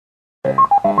Alright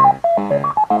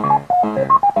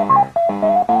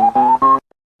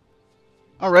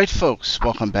folks,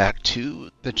 welcome back to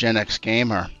the Gen X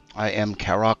Gamer. I am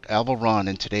Karok Alvaron,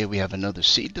 and today we have another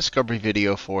seed discovery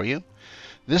video for you.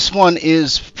 This one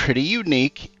is pretty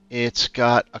unique. It's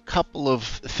got a couple of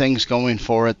things going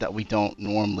for it that we don't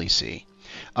normally see.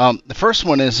 The first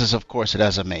one is of course it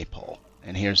has a maypole,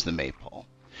 and here's the maypole.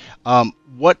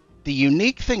 What the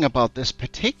unique thing about this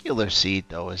particular seed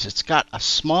though is it's got a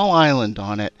small island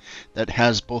on it that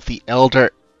has both the Elder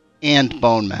and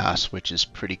bone mass, which is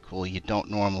pretty cool. You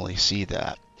don't normally see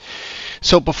that.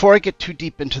 So before I get too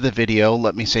deep into the video,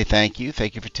 let me say thank you.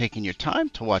 Thank you for taking your time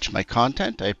to watch my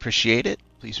content. I appreciate it.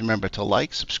 Please remember to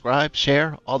like, subscribe,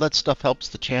 share. All that stuff helps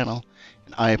the channel,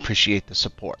 and I appreciate the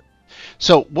support.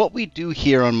 So what we do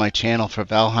here on my channel for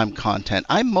Valheim content,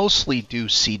 I mostly do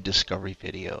seed discovery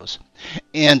videos.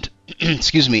 And,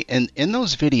 excuse me, in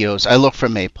those videos, I look for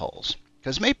maypoles,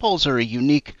 because maypoles are a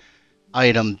unique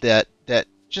item that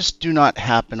just do not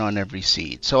happen on every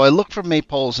seed. So I look for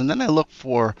maypoles, and then I look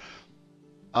for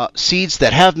seeds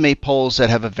that have maypoles that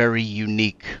have a very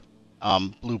unique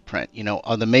blueprint. You know,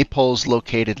 are the maypoles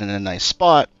located in a nice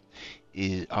spot?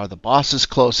 Are the bosses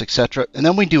close, etc.? And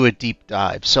then we do a deep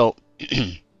dive. So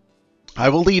I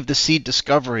will leave the seed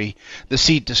discovery, the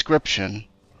seed description,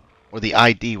 or the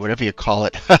ID, whatever you call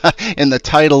it, in the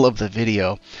title of the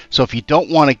video. So if you don't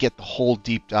want to get the whole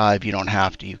deep dive, you don't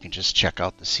have to. You can just check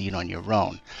out the seed on your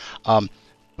own.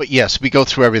 But yes, we go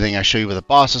through everything. I show you where the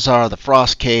bosses are, the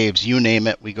frost caves, you name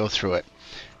it, we go through it.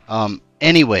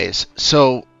 Anyways,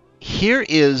 so here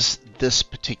is this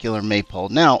particular maypole.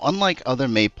 Now, unlike other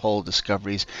maypole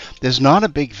discoveries, there's not a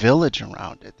big village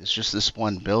around it. There's just this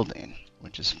one building,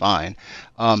 which is fine.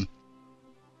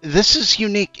 This is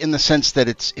unique in the sense that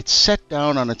it's set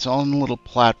down on its own little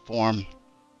platform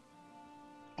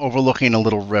overlooking a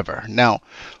little river. Now,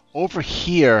 over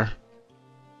here,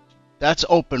 that's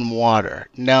open water.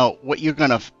 Now, what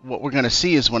we're gonna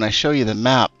see is when I show you the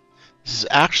map, this is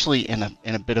actually in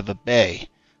a bit of a bay.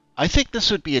 I think this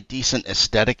would be a decent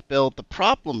aesthetic build. The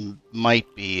problem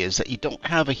might be is that you don't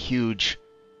have a huge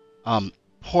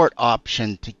port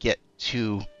option to get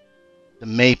to the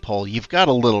maypole. You've got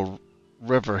a little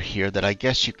river here that I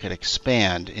guess you could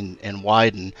expand and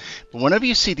widen. But whenever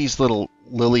you see these little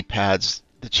lily pads,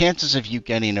 the chances of you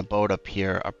getting a boat up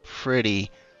here are pretty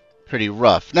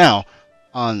rough. Now,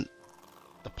 on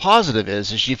the positive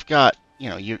is you've got, you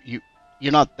know,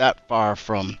 you're not that far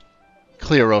from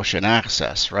clear ocean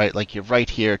access, right? Like you're right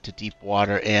here to deep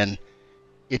water, and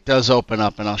it does open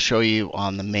up, and I'll show you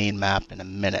on the main map in a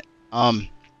minute.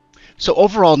 So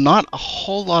overall, not a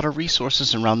whole lot of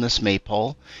resources around this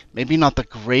maypole. Maybe not the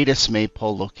greatest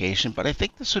maypole location, but I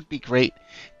think this would be great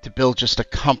to build just a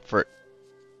comfort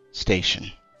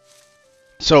station.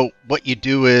 So what you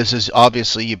do is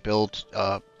obviously you build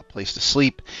a place to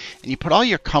sleep, and you put all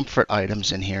your comfort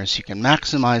items in here so you can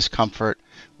maximize comfort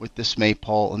with this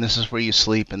maypole, and this is where you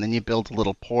sleep, and then you build a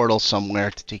little portal somewhere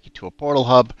to take you to a portal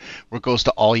hub where it goes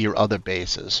to all your other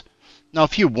bases. Now,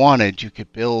 if you wanted, you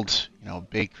could build, you know, a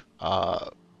big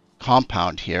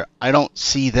compound here. I don't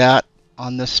see that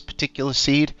on this particular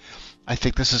seed. I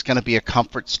think this is going to be a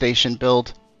comfort station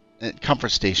build. Comfort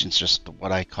station's just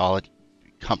what I call it.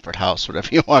 Comfort house, whatever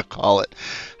you want to call it.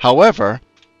 However,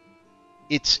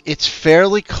 it's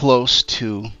fairly close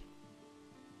to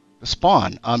the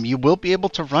spawn. You will be able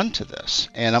to run to this,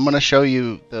 and I'm going to show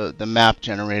you the map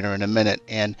generator in a minute.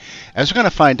 And as we're going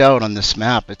to find out on this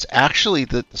map, it's actually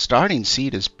the starting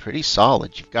seed is pretty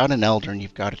solid. You've got an elder and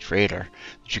you've got a trader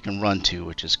that you can run to,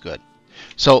 which is good.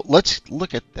 So let's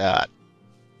look at that.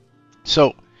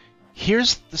 So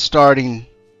here's the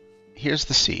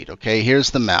seed, okay?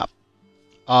 Here's the map.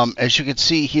 As you can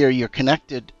see here, you're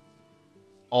connected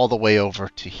all the way over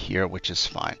to here, which is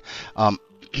fine.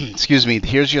 Excuse me,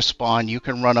 here's your spawn. You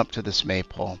can run up to this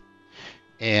maypole,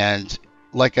 and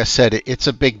like I said, it's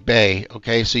a big bay,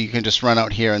 okay? So you can just run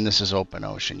out here, and this is open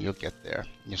ocean. You'll get there.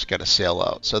 You just got to sail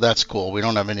out. So that's cool. We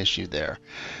don't have an issue there.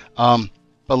 But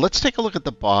let's take a look at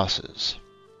the bosses.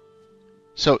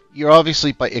 So you're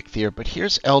obviously by Ichthyr, but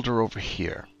here's Elder over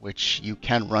here, which you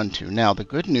can run to. Now, the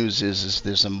good news is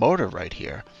there's a motor right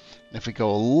here. And if we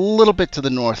go a little bit to the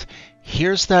north,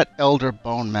 here's that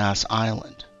Elder+Bonemass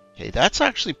island. Okay, that's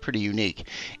actually pretty unique.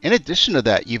 In addition to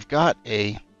that, you've got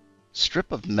a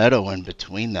strip of meadow in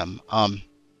between them.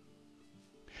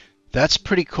 That's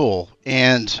pretty cool.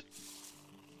 And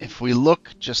if we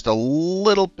look just a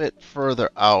little bit further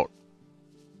out,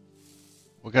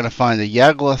 we're going to find a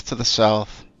Yagluth to the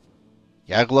south,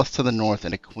 Yagluth to the north,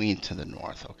 and a Queen to the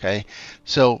north, okay?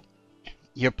 So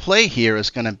your play here is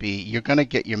going to be, you're going to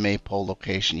get your Maypole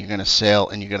location, you're going to sail,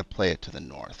 and you're going to play it to the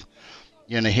north.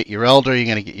 You're going to hit your Elder, you're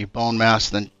going to get your Bonemass,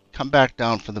 then come back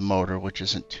down for the motor, which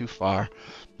isn't too far.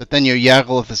 But then your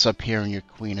Yagluth is up here, and your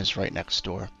Queen is right next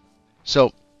door.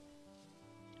 So,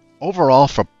 overall,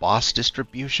 for boss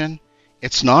distribution,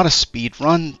 it's not a speed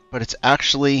run, but it's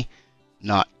actually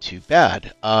not too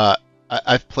bad.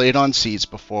 I've played on seeds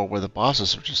before where the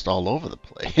bosses were just all over the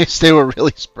place. They were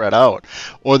really spread out.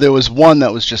 Or there was one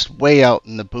that was just way out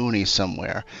in the boonies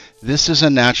somewhere. This is a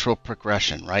natural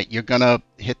progression, right? You're going to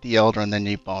hit the Elder and then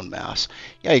you Bonemass.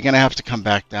 Yeah, you're going to have to come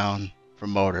back down for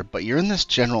motor, but you're in this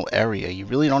general area. You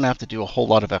really don't have to do a whole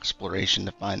lot of exploration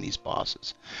to find these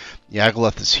bosses.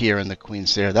 Yagluth is here and the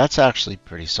Queen's there. That's actually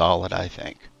pretty solid, I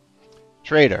think.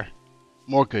 Trader.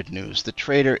 More good news. The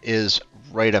trader is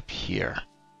right up here.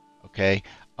 Okay,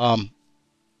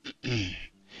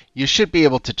 you should be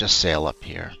able to just sail up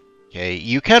here. Okay,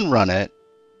 you can run it,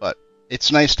 but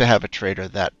it's nice to have a trader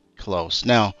that close.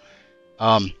 Now,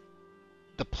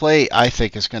 the play, I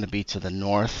think, is going to be to the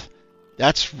north.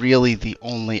 That's really the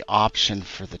only option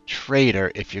for the trader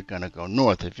if you're going to go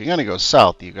north. If you're going to go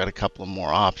south, you've got a couple of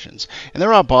more options. And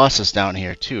there are bosses down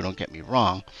here, too, don't get me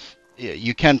wrong.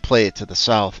 You can play it to the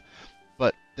south.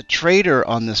 But the trader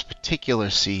on this particular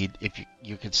seed, if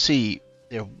you can see,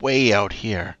 they're way out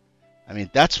here. I mean,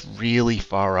 that's really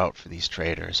far out for these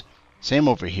traders. Same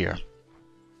over here.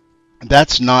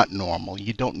 That's not normal.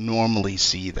 You don't normally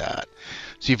see that.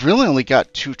 So you've really only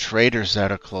got 2 traders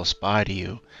that are close by to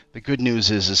you. The good news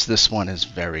is this one is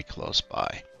very close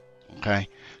by. Okay,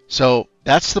 so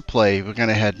that's the play. We're going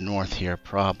to head north here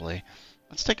probably.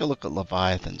 Let's take a look at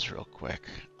Leviathans real quick.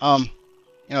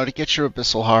 You know, to get your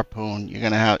Abyssal Harpoon, you're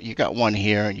gonna have, you got one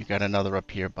here, and you got another up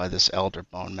here by this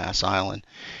Elder+Bonemass Island.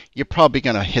 You're probably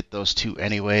gonna hit those 2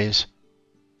 anyways.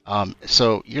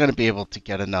 So you're gonna be able to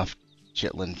get enough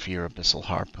Chitlin for your Abyssal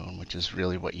Harpoon, which is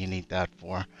really what you need that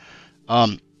for.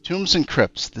 Tombs and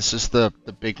Crypts. This is the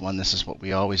big one. This is what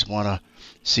we always want to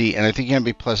see, and I think you're gonna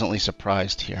be pleasantly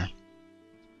surprised here.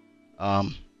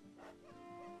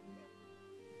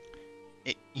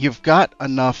 You've got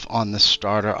enough on the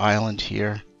starter island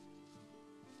here,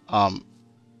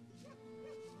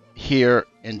 here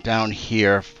and down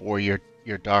here for your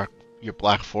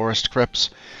Black Forest crypts.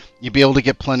 You'll be able to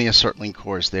get plenty of Surtling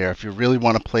cores there. If you really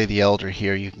want to play the Elder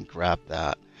here, you can grab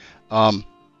that.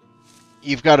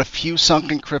 You've got a few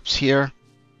sunken crypts here,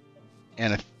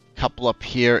 and a couple up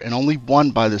here, and only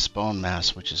one by this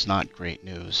Bonemass, which is not great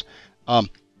news.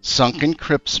 Sunken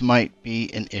crypts might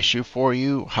be an issue for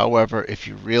you. However, if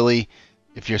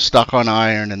you're stuck on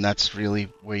iron and that's really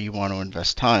where you want to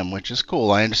invest time, which is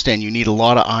cool. I understand you need a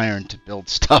lot of iron to build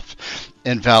stuff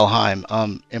in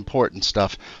Valheim, important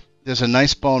stuff. There's a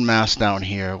nice Bonemass down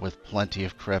here with plenty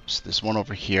of crypts. There's one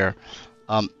over here.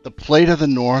 The play to the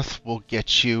north will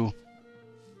get you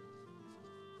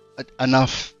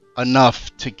enough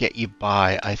to get you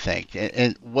by, I think.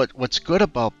 And what's good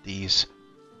about these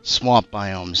swamp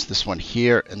biomes, this one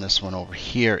here and this one over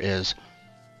here, is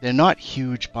they're not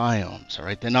huge biomes, all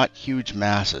right? They're not huge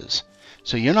masses.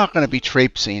 So you're not going to be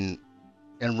traipsing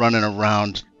and running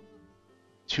around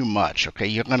too much, okay?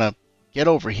 You're going to get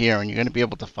over here and you're going to be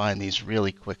able to find these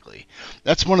really quickly.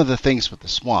 That's one of the things with the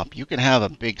swamp. You can have a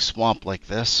big swamp like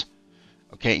this,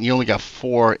 okay, and you only got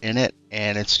 4 in it,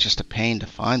 and it's just a pain to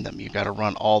find them. You got to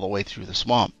run all the way through the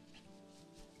swamp.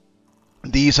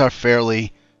 These are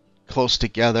fairly close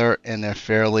together, and it's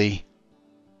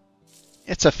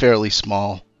a fairly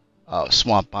small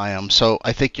swamp biome. So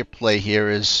I think your play here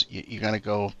is you're going to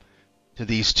go to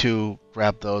these 2,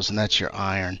 grab those, and that's your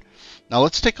iron. Now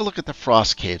let's take a look at the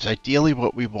frost caves. Ideally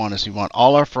what we want is we want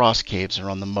all our frost caves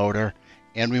around the motor,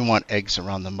 and we want eggs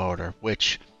around the motor,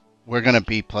 which we're going to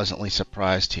be pleasantly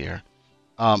surprised here.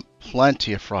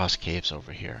 Plenty of frost caves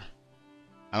over here.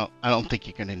 I don't think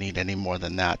you're going to need any more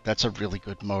than that. That's a really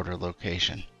good motor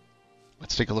location.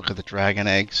 Let's take a look at the dragon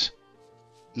eggs.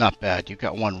 Not bad. You've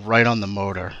got one right on the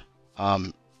motor.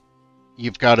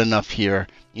 You've got enough here.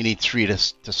 You need 3 to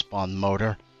spawn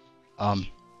motor.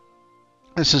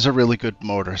 This is a really good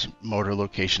motor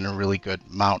location, a really good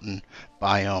mountain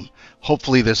biome.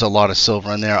 Hopefully there's a lot of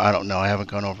silver in there. I don't know. I haven't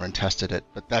gone over and tested it,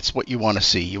 but that's what you want to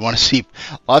see. You want to see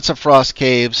lots of frost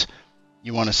caves.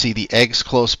 You want to see the eggs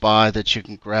close by that you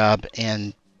can grab,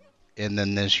 and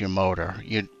then there's your motor.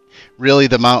 Really,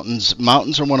 the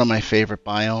mountains are one of my favorite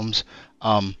biomes,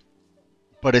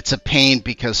 but it's a pain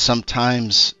because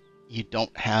sometimes you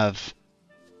don't have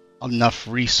enough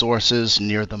resources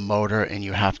near the motor, and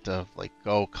you have to like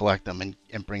go collect them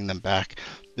and bring them back.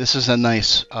 This is a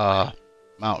nice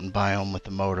mountain biome with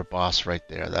the motor boss right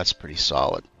there. That's pretty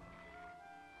solid.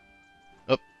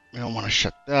 We don't want to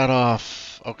shut that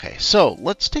off. Okay, so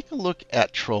let's take a look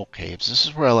at troll caves. This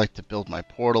is where I like to build my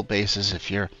portal bases. If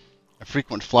you're a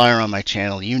frequent flyer on my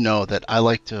channel, you know that I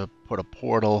like to put a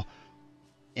portal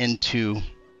into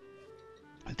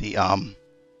the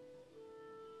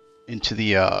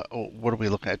what are we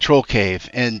looking at? Troll cave,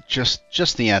 and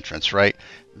just the entrance, right?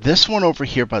 This one over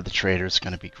here by the trader is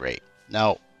going to be great.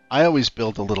 Now, I always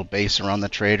build a little base around the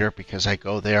trader because I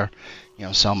go there, you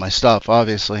know, sell my stuff,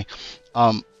 obviously.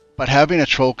 But having a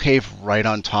troll cave right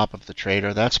on top of the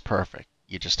trader, that's perfect.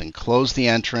 You just enclose the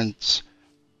entrance,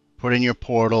 put in your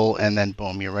portal, and then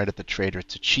boom, you're right at the trader.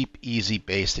 It's a cheap, easy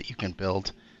base that you can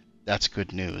build. That's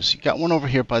good news. You got one over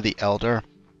here by the Elder.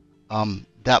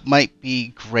 That might be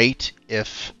great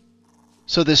if...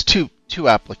 So there's two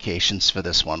applications for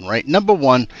this one, right? Number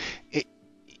one,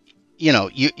 you know,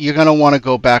 you're going to want to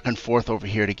go back and forth over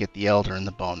here to get the Elder and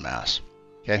the bone mass,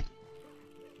 okay?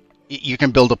 You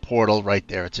can build a portal right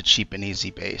there. It's a cheap and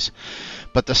easy base.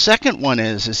 But the second one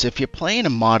is if you're playing a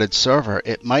modded server,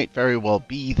 it might very well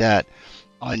be that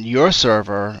on your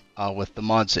server, with the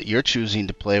mods that you're choosing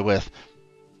to play with,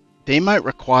 they might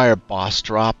require boss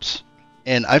drops.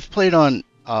 And I've played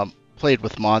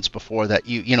with mods before that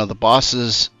you know the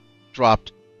bosses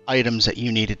dropped items that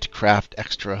you needed to craft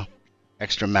extra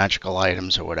magical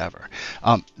items or whatever.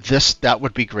 That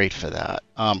would be great for that,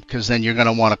 because then you're going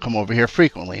to want to come over here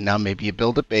frequently. Now maybe you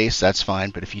build a base, that's fine,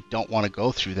 but if you don't want to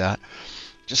go through that,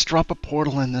 just drop a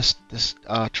portal in this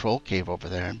troll cave over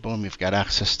there, and boom, you've got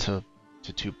access to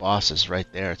two bosses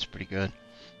right there. It's pretty good.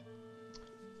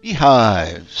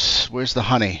 Beehives. Where's the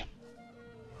honey?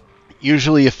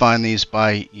 Usually you find these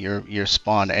by your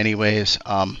spawn anyways.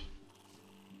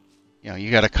 You know,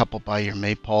 you got a couple by your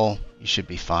Maypole, you should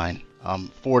be fine.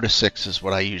 4 to 6 is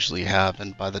what I usually have,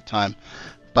 and by the time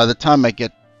I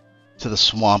get to the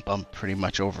swamp, I'm pretty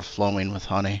much overflowing with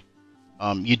honey.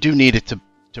 You do need it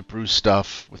to brew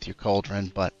stuff with your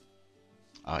cauldron, but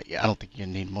yeah, I don't think you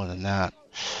need more than that.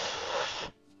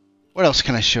 What else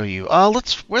can I show you?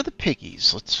 Where are the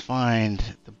piggies? Let's find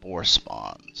the boar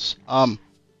spawns.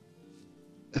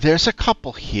 There's a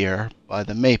couple here by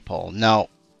the Maypole. Now,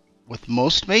 with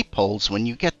most Maypoles, when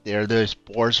you get there, there's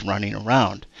boars running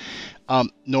around.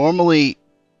 Normally,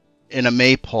 in a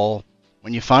Maypole,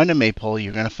 when you find a Maypole,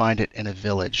 you're going to find it in a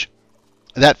village.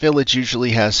 That village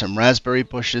usually has some raspberry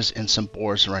bushes and some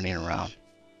boars running around.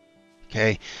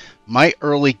 Okay, my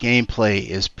early gameplay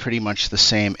is pretty much the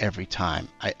same every time.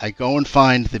 I go and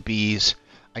find the bees.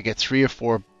 I get 3 or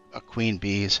 4 queen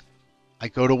bees. I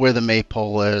go to where the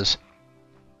Maypole is.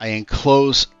 I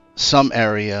enclose some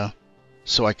area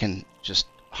so I can just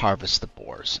harvest the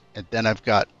boars. And then I've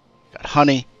got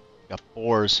honey, got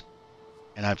boars,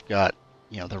 and I've got,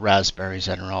 you know, the raspberries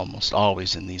that are almost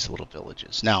always in these little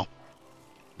villages. Now,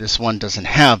 this one doesn't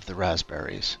have the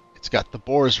raspberries. It's got the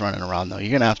boars running around, though. You're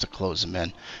going to have to close them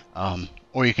in.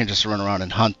 Or you can just run around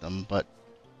and hunt them, but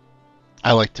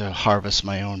I like to harvest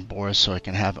my own boars so I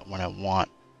can have it when I want.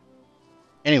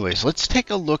 Anyways, let's take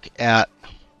a look at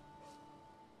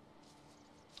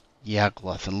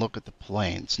Yagluth and look at the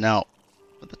plains. Now,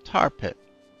 with the tar pit,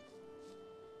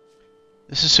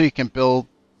 this is so you can build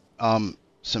some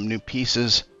new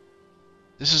pieces.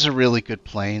 This is a really good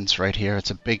plains right here.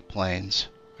 It's a big plains,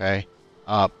 okay?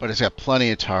 But it's got plenty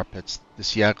of tar pits.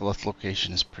 This Yagluth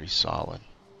location is pretty solid.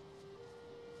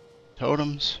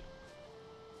 Totems,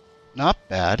 not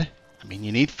bad. I mean,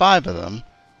 you need 5 of them,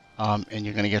 and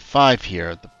you're going to get 5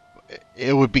 here.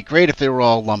 It would be great if they were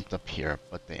all lumped up here,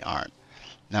 but they aren't.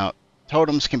 Now,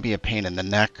 totems can be a pain in the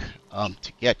neck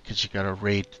to get because you got to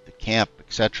raid the camp,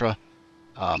 etc.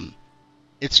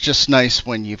 It's just nice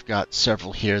when you've got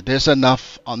several here. There's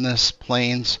enough on this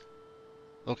plains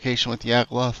location with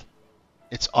Yagluth.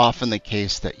 It's often the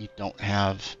case that you don't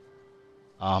have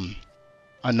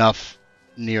enough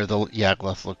near the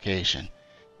Yagluth location.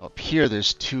 Up here,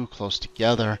 there's 2 close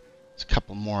together. There's a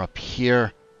couple more up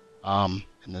here.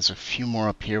 And there's a few more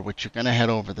up here, which you're going to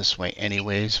head over this way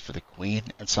anyways for the queen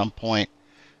at some point.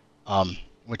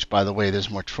 Which, by the way, there's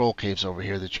more troll caves over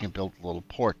here that you can build a little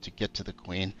port to get to the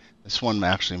queen. This one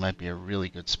actually might be a really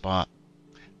good spot.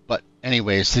 But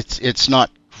anyways, it's not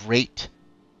great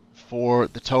for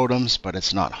the totems, but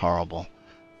it's not horrible.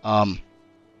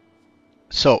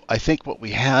 So I think what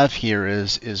we have here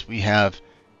is we have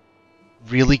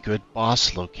really good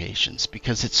boss locations,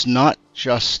 because it's not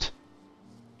just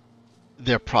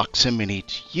their proximity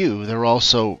to you, they're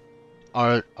also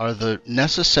are the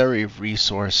necessary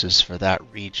resources for that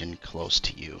region close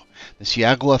to you. This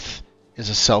Yagluth is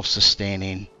a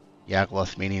self-sustaining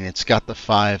Yagluth, meaning it's got the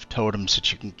 5 totems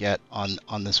that you can get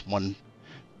on this one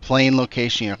plain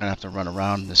location, you're going to have to run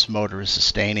around. This motor is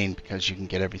sustaining because you can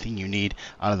get everything you need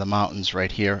out of the mountains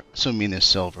right here, assuming there's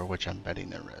silver, which I'm betting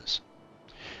there is.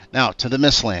 Now, to the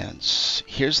Mistlands.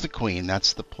 Here's the queen.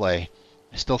 That's the play.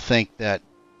 I still think that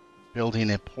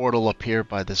building a portal up here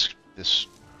by this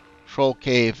troll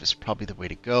cave is probably the way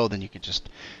to go. Then you can just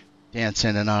dance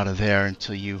in and out of there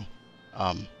until you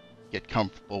get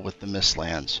comfortable with the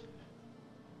Mistlands.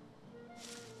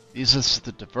 These are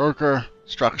the diverger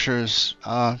structures.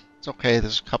 It's okay.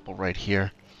 There's a couple right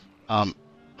here.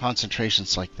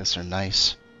 Concentrations like this are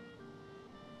nice.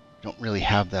 Don't really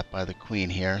have that by the queen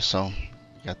here, so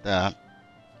you got that.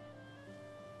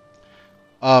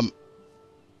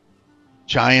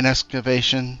 Giant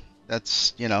excavation.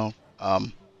 That's, you know,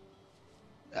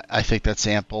 I think that's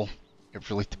ample. It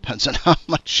really depends on how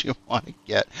much you want to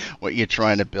get, what you're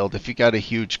trying to build. If you got a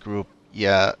huge group,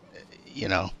 yeah, you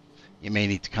know, you may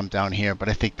need to come down here, but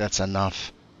I think that's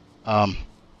enough.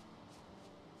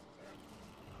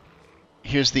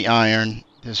 Here's the iron.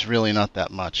 There's really not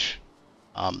that much.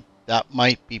 That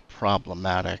might be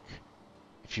problematic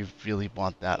if you really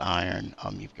want that iron.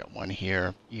 You've got one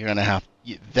here. You're gonna have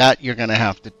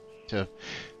to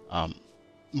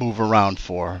move around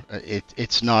for.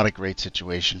 It's not a great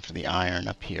situation for the iron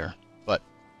up here, but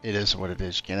it is what it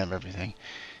is. You can't have everything.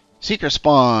 Secret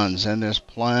spawns, and there's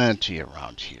plenty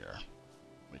around here,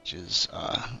 which is,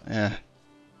 it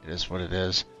is what it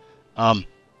is. I'm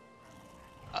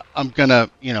gonna,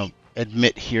 you know,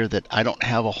 admit here that I don't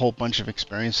have a whole bunch of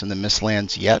experience in the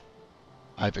Mistlands yet.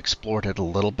 I've explored it a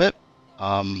little bit,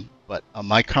 but on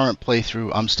my current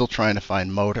playthrough, I'm still trying to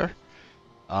find motor.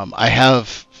 I have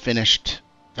finished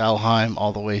Valheim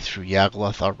all the way through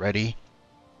Yagluth already,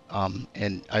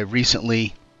 and I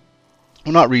recently,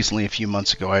 well, not recently, a few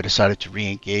months ago, I decided to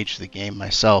re-engage the game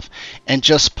myself and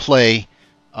just play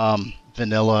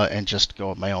vanilla and just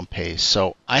go at my own pace.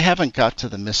 So I haven't got to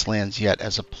the Mistlands yet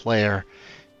as a player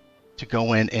to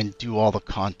go in and do all the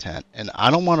content, and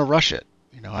I don't want to rush it.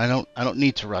 You know, I don't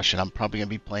need to rush it. I'm probably going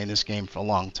to be playing this game for a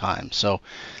long time. So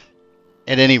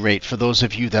at any rate, for those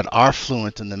of you that are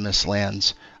fluent in the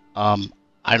Mistlands,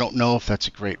 I don't know if that's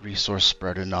a great resource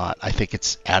spread or not. I think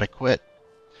it's adequate.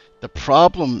 The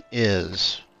problem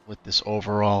is with this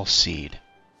overall seed,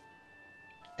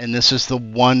 and this is the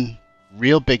one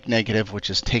real big negative, which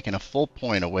has taken a full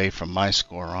point away from my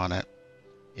score on it,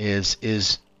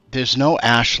 is there's no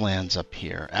ashlands up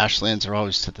here. Ashlands are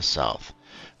always to the south.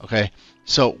 Okay,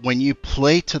 so when you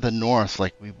play to the north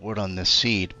like we would on this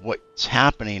seed, what's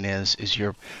happening is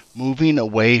you're moving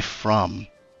away from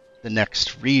the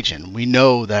next region. We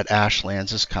know that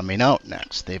Ashlands is coming out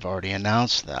next. They've already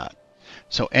announced that.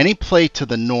 So any play to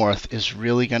the north is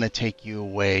really going to take you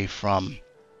away from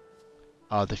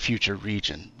the future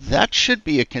region. That should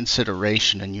be a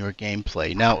consideration in your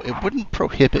gameplay. Now, it wouldn't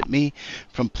prohibit me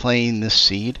from playing this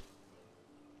seed,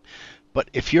 but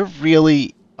if you're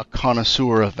really a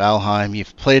connoisseur of Valheim,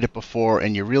 you've played it before,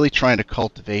 and you're really trying to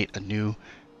cultivate a new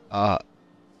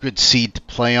good seed to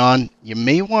play on, you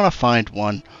may want to find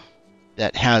one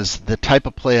that has the type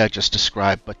of play I just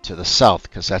described, but to the south,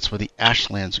 because that's where the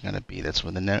Ashlands are going to be. That's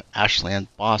where the Ashland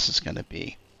boss is going to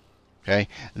be. Okay,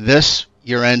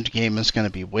 your end game is going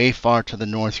to be way far to the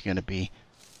north. You're going to be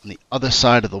on the other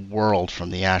side of the world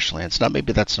from the Ashlands. Now,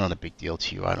 maybe that's not a big deal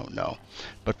to you. I don't know,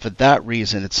 but for that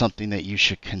reason, it's something that you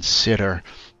should consider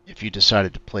if you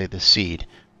decided to play the seed.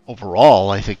 Overall,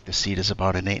 I think the seed is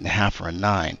about an 8.5 or a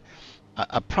 9.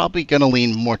 I'm probably going to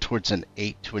lean more towards an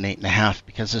 8 to an 8.5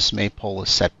 because this Maypole is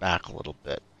set back a little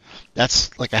bit.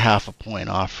 That's like a half a point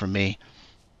off for me.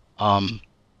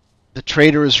 The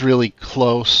trader is really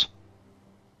close.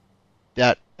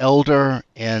 That Elder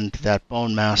and that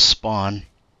Bonemass spawn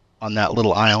on that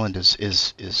little island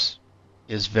is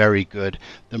very good.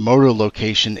 The motor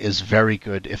location is very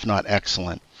good, if not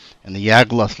excellent. And the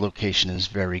Yagluth location is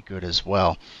very good as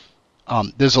well.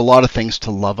 There's a lot of things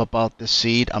to love about this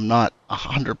seed. I'm not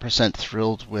 100%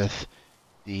 thrilled with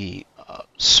the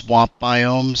swamp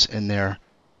biomes and their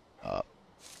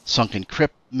sunken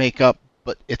crypt makeup,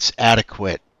 but it's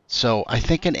adequate. So I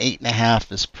think an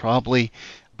 8.5 is probably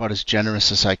about as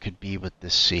generous as I could be with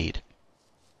this seed.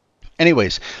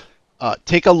 Anyways,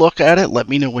 take a look at it. Let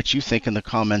me know what you think in the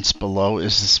comments below.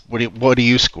 What do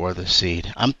you score this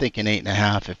seed? I'm thinking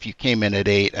 8.5. If you came in at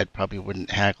 8, I probably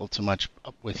wouldn't haggle too much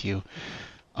up with you.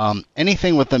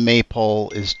 Anything with the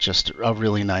Maypole is just a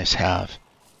really nice have.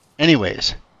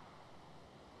 Anyways,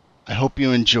 I hope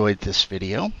you enjoyed this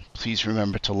video. Please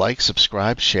remember to like,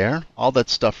 subscribe, share. All that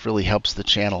stuff really helps the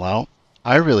channel out.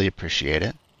 I really appreciate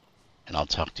it. And I'll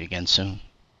talk to you again soon.